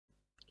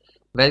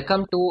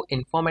Welcome to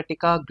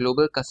Informatica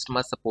Global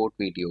Customer Support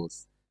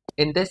videos.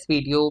 In this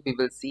video, we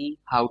will see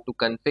how to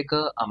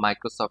configure a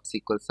Microsoft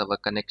SQL Server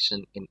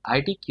connection in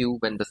IDQ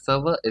when the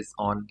server is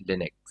on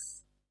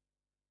Linux.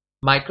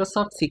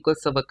 Microsoft SQL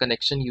Server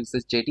connection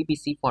uses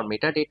JDBC for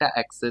metadata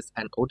access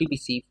and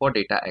ODBC for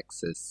data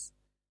access.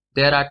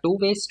 There are two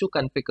ways to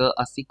configure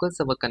a SQL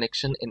Server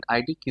connection in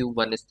IDQ.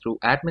 One is through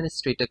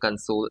Administrator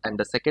Console and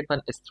the second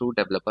one is through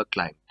Developer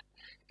Client.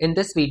 In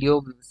this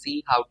video, we will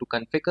see how to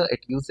configure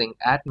it using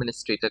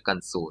Administrator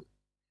Console.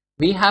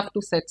 We have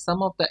to set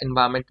some of the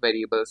environment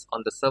variables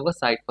on the server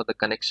side for the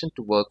connection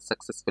to work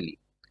successfully.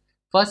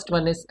 First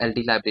one is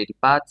LD library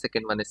path,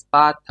 second one is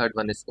path, third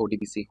one is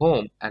ODBC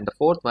home, and the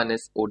fourth one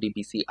is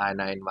ODBC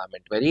INI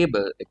environment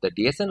variable if the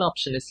DSN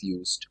option is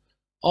used,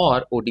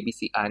 or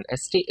ODBC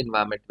INST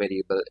environment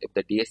variable if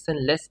the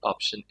DSN less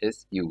option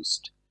is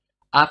used.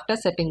 After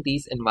setting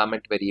these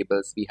environment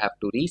variables, we have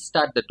to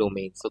restart the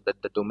domain so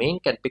that the domain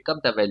can pick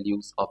up the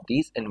values of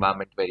these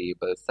environment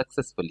variables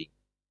successfully.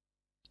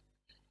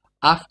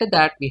 After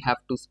that, we have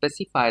to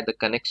specify the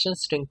connection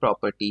string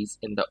properties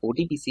in the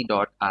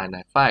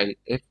odbc.ini file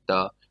if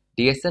the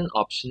DSN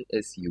option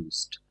is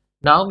used.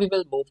 Now we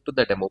will move to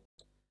the demo.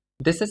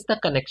 This is the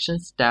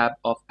Connections tab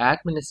of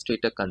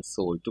Administrator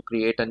Console. To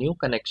create a new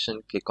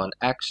connection, click on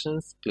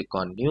Actions, click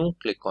on New,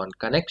 click on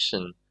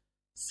Connection.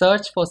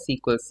 Search for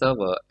SQL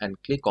Server and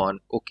click on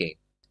OK.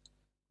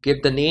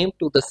 Give the name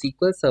to the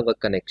SQL Server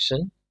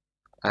connection.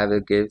 I will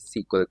give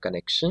SQL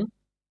connection.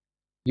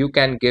 You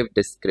can give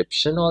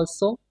description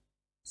also.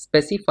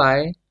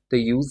 Specify the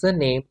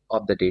username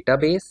of the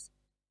database,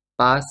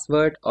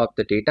 password of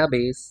the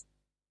database.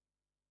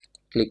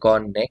 Click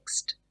on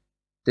Next.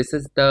 This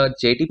is the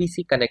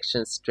JDBC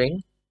connection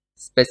string.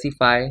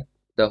 Specify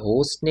the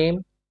host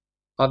name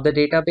of the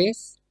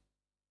database,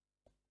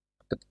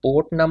 the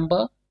port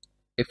number.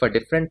 If a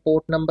different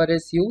port number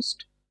is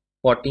used,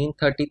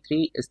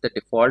 1433 is the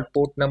default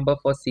port number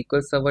for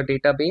SQL Server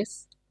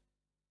database.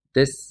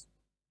 This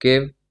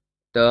give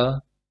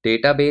the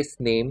database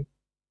name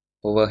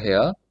over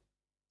here.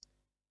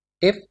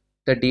 If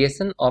the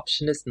DSN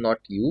option is not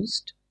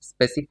used,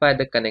 specify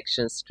the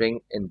connection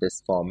string in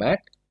this format.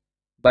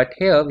 But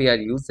here we are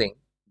using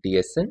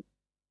DSN.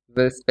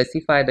 We'll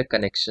specify the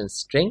connection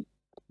string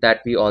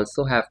that we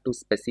also have to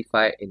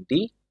specify in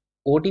the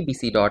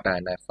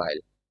odbc.ini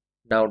file.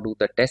 Now do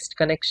the test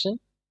connection.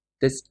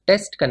 This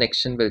test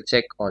connection will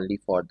check only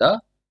for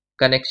the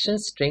connection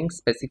string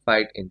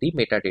specified in the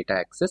metadata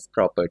access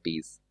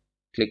properties.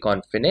 Click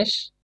on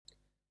Finish.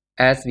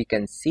 As we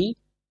can see,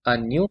 a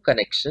new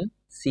connection,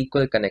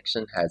 SQL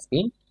connection, has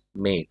been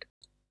made.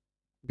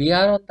 We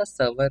are on the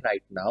server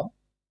right now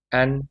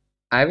and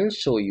I will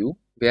show you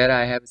where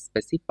I have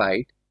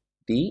specified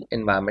the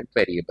environment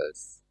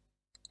variables.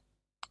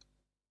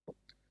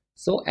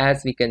 So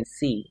as we can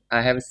see,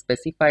 I have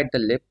specified the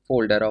lib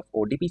folder of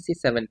ODBC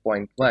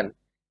 7.1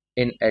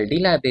 in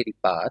LD library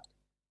path.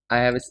 I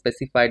have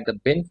specified the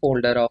bin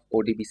folder of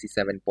ODBC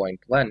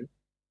 7.1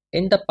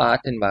 in the path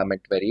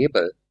environment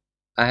variable.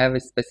 I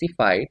have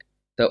specified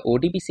the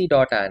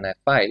odbc.ini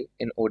file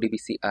in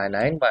ODBC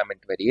INI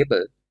environment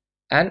variable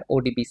and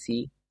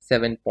ODBC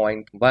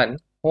 7.1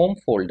 home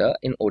folder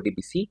in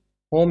ODBC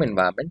home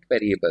environment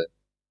variable.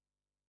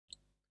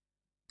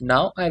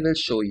 Now I will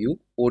show you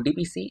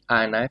ODBC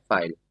INI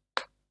file.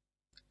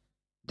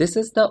 This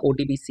is the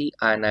ODBC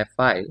INI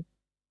file.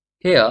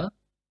 Here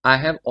I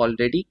have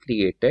already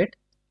created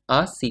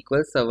a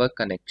SQL Server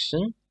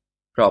connection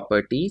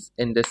properties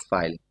in this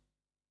file.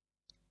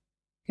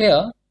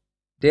 Here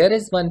there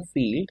is one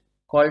field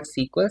called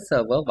SQL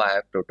Server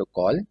via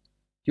protocol.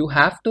 You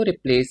have to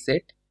replace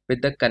it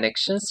with the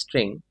connection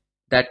string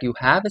that you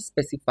have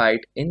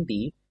specified in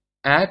the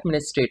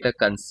Administrator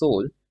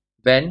Console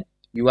when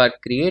you are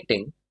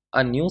creating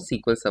a new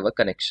SQL Server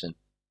connection.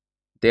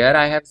 There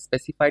I have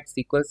specified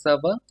SQL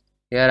Server.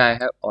 Here I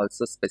have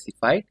also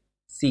specified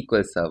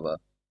SQL Server.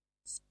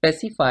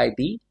 Specify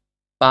the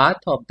path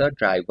of the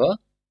driver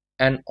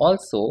and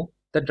also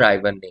the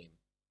driver name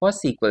for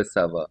SQL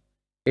Server.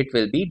 It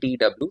will be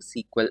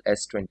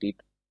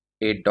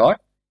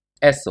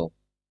dwsqls28.so.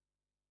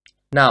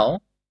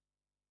 Now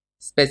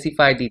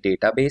specify the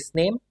database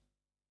name,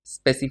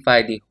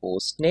 specify the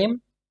host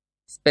name,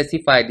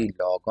 specify the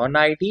logon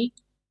ID,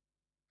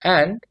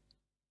 and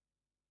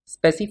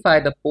specify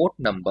the port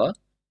number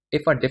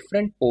if a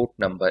different port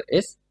number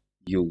is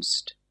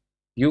used.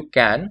 You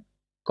can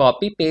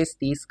copy paste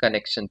these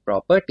connection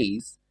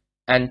properties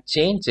and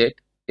change it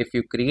if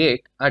you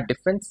create a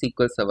different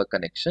SQL Server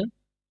connection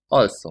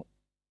also.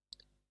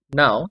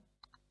 Now,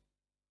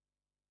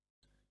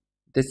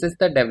 this is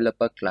the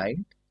developer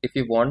client. If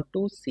you want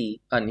to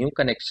see a new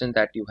connection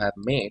that you have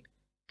made,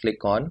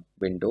 click on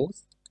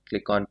Windows,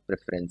 click on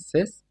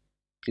Preferences,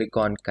 click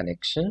on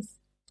Connections,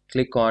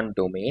 click on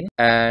Domain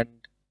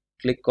and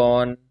click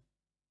on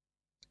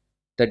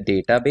the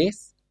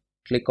database,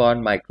 click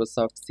on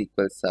Microsoft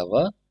SQL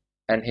Server,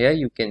 and here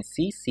you can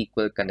see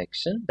SQL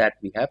connection that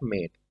we have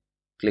made.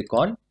 Click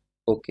on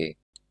OK.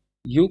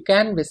 You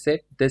can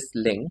visit this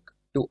link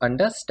to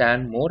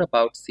understand more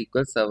about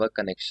SQL Server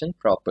connection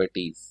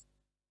properties.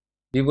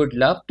 We would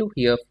love to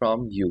hear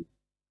from you.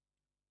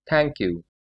 Thank you.